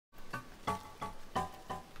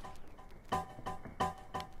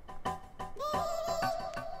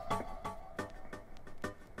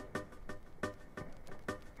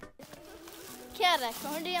ara, ko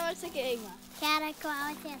hondi ama te ke inga. Kia ora ko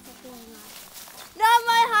Aotearoa te inga. Nā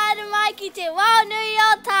mai haere mai ki te wao nui o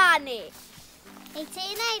tāne. I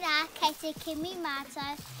tēnei rā, kei te kimi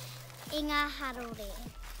mātou i ngā harore.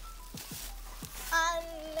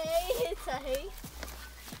 Anei he tahi.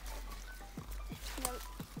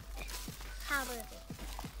 Harore.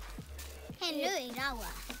 He nui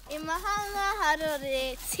rawa. I mahanga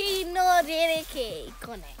harore tino rereke I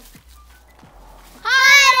kone.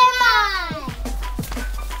 Haere mai!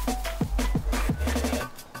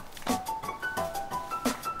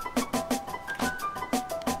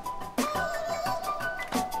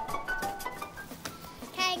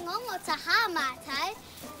 Kei ngongo taha mātou,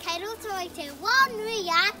 kei roto I te wānui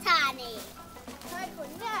a tāne. Kai ko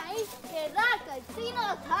nei, he raka tino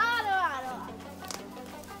tāroaroa.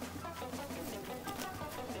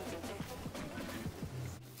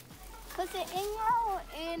 Ko te inga o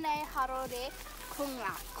ēnei harore ko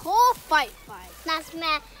ngā kōwhaiwhai. Nās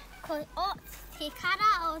mea, ko o te kara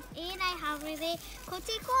o ēnei harore, ko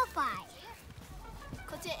te kōwhai.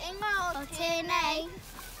 Ko te inga O tēnei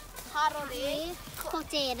harore ko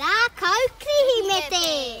te rākau krihimete.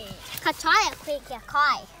 Ka tai a koe kia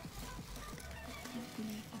kai.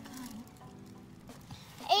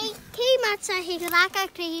 E ki mata he rākau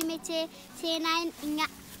krihimete tēnei I ngā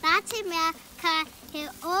rā te mea ka he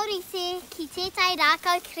orite ki tētai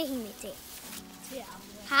rākau krihimete. te ao.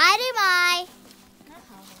 Haere mai!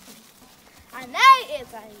 Anei e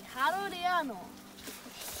tahi harore anō.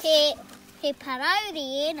 He parauri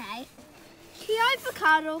ēnei. Ki ai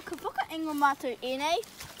whakaro, ka whakaingo mātou ēnei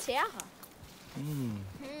te aha.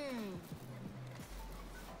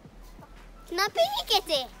 Nā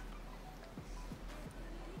pihikete.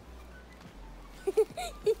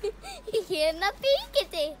 He nā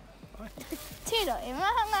pihikete. Tēro, e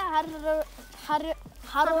mahanga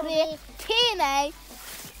harore tēnei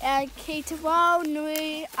ki te wao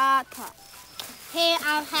nui āta. He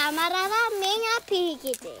ahamarara me ngā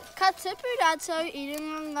pihikete. Ka tupu rātou I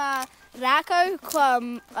runga ngā rākau kua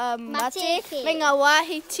mate Mateke. me ngā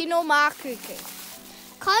wāhi tino mākuku.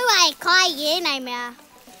 Kaua e kai ēnei mea.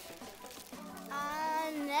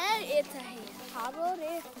 Anei e tahi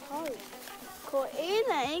harore hau. Ko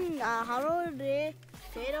ēnei ngā harore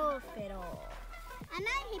whero.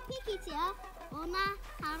 Anei he pikitia o ngā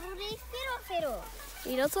harore whero.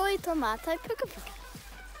 I roto I tō mātou pukapuka.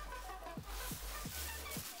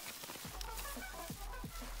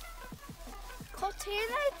 Ko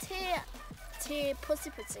tēnei te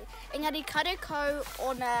pusipusi, engari kare kau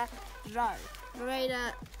ona rau.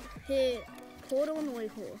 Reira, he koro noi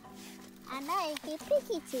ho. Anei he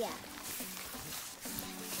pikitia.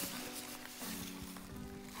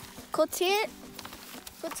 Ko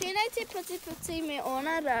tēnei te pusipusi me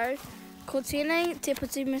ona rau, ko tēnei te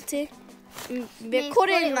pusipusi me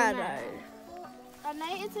kore ngā rau.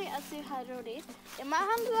 Anei e te atu harore, e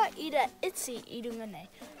mahanga ira iti I runga nei.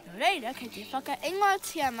 No reira, kei te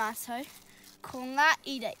whakaingoatia mātou, ko ngā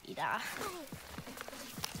ira.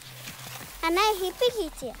 Anei he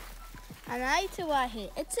pikitia. Anai te wāhe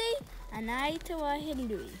iti, anai te wāhe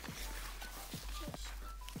lui.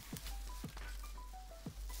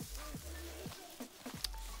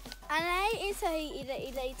 Anei e tahi ira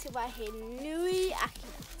I te wāhe nui aki.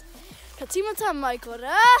 Ka timata mai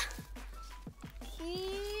kora. Ki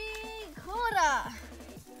kora.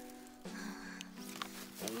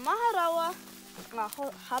 E maha rawa ngā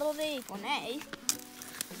harore I konei.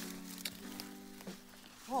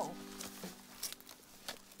 Oh.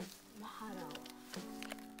 Maha rawa.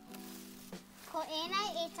 Ko ēnei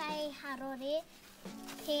e tai harore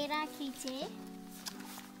pērā ki te.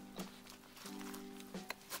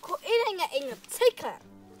 Ko ēnei ngā inga tika.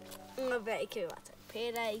 Ngā vei ki wata.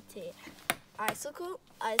 Pērā I te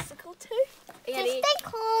icicle too. Te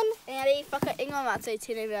steak-corn. Engari whakaingoa mātou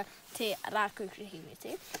tēnei mea te rākau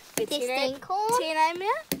krihimete. Te steak-corn. Tēnei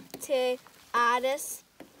mea te artist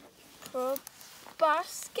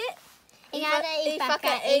basket. Engari I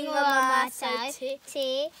whakaingoa mātou te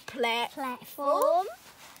platform.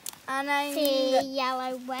 Anei te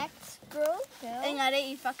yellow wax grill. Engari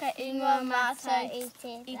I whakaingoa mātou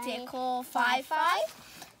I te ko whaiwhai.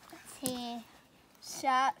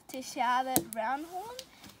 Te Charlotte Roundhorn.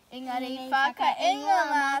 Engari I whakaingoa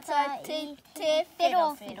mātou te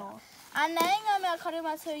whero. Anei ngā mea kare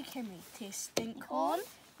mātou I kimi. Te stink corn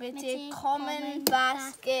me te common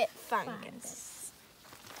basket fungus.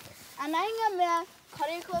 Anei ngā mea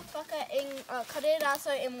kare kua kare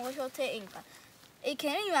rāsau e mōhio te inga. I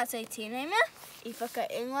kimi mātou tēnei mea, I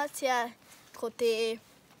whakaingoatia ko te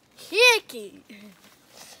hieki.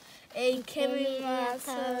 E kimi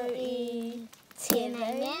mātou I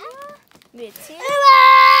tēnei mea. Me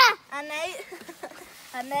tēnei. Anei.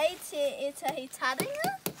 Anei te etahi taringa.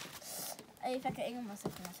 E whakainga masa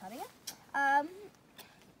ki ngā taringa.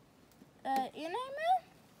 Ēnei mea.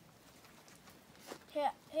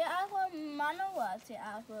 He āhua manawa te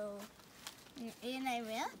āhua ēnei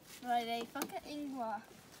mea. Rai rei whakaingoa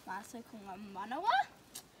masa ko ngā manawa.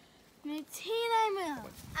 Me tēnei mea.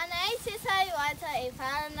 Anei te tai waita e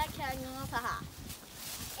whānana kia ngongo paha.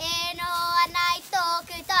 E noa nei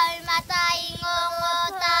tōku taumata I ngongo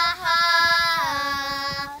taha.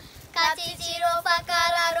 Ka titiro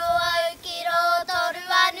whakararo au ki ro toru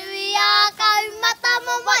anui a kaumata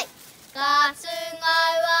mo mai. Ka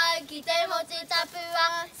tūngau au ki te motu tapua,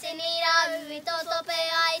 sinira ui tō tope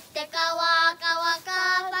ai te kawa ka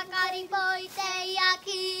whakaripo I te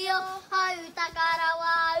iaki o hau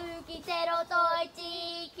takarawa au ki te roto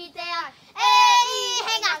iti ki te ai. E I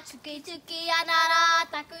henga tuki ana rā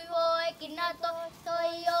taku oe ki nā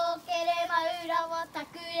toi o kere maurawa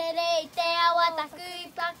taku ere I te awa taku I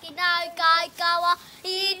paki nau kai kawa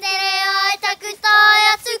I tere ai taku tai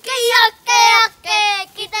atu ki ake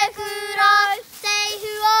ki te hurau te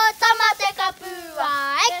ihu o tamate kapua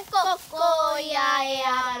e koko ia e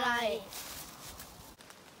arai.